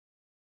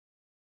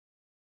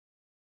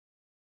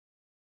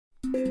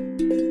Lost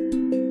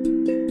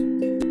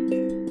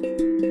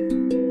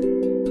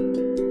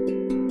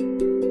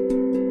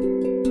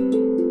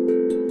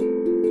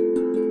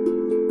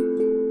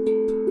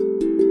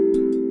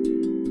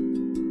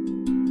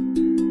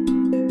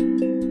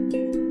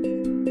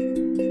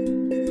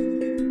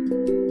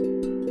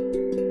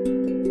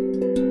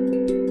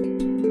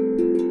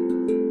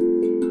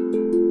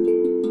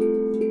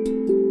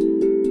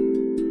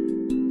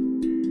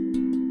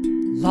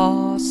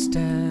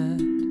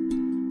and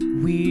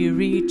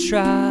weary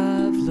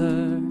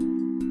traveler,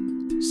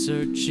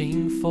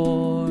 searching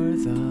for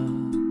the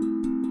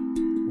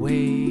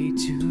way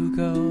to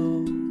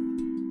go.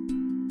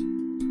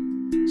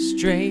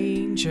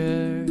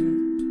 Stranger,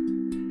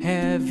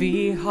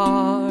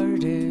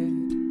 heavy-hearted,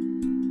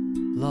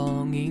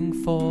 longing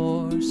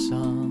for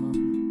someone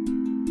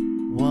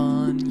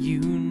you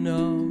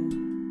know.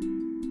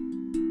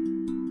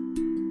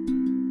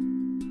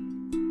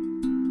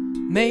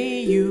 May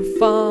you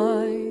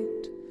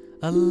find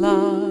a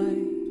light.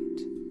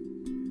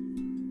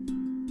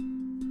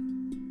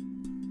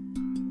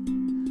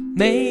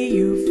 May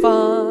you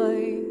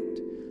find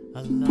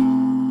a light.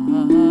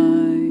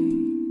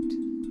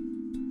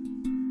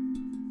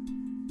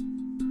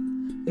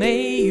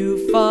 May you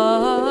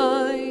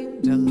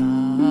find a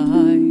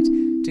light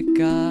to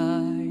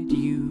guide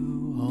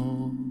you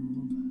home.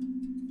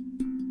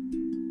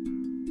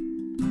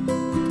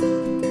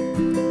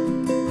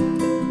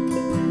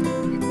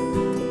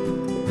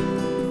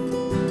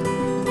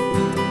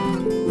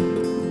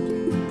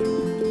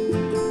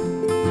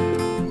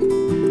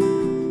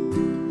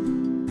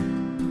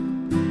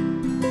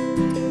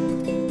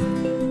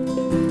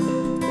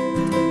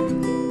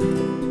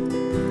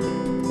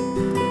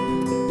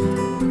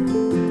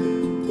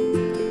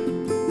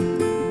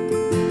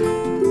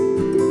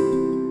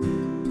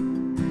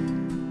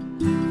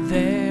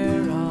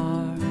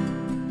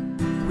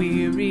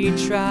 Weary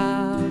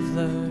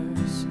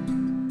travelers,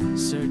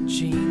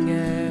 searching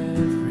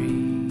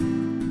everywhere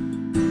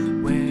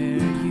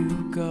you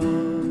go.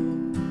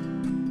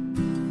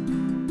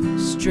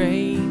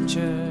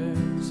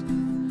 Strangers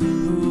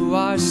who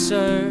are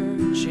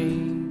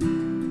searching,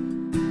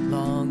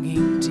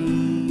 longing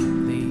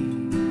deeply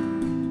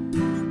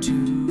to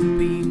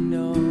be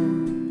known.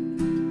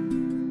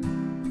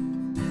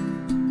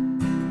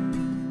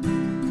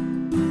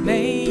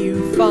 May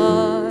you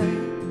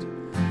find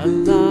a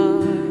light.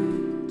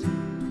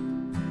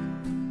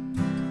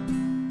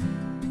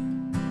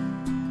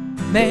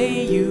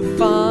 May you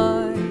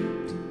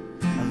find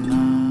a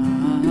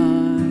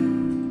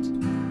light.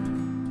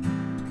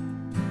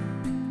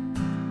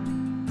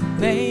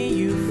 May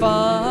you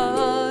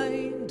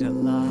find a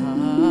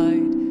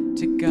light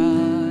to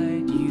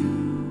guide you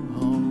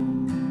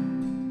home.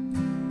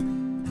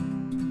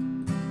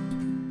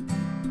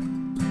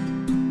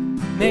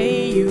 May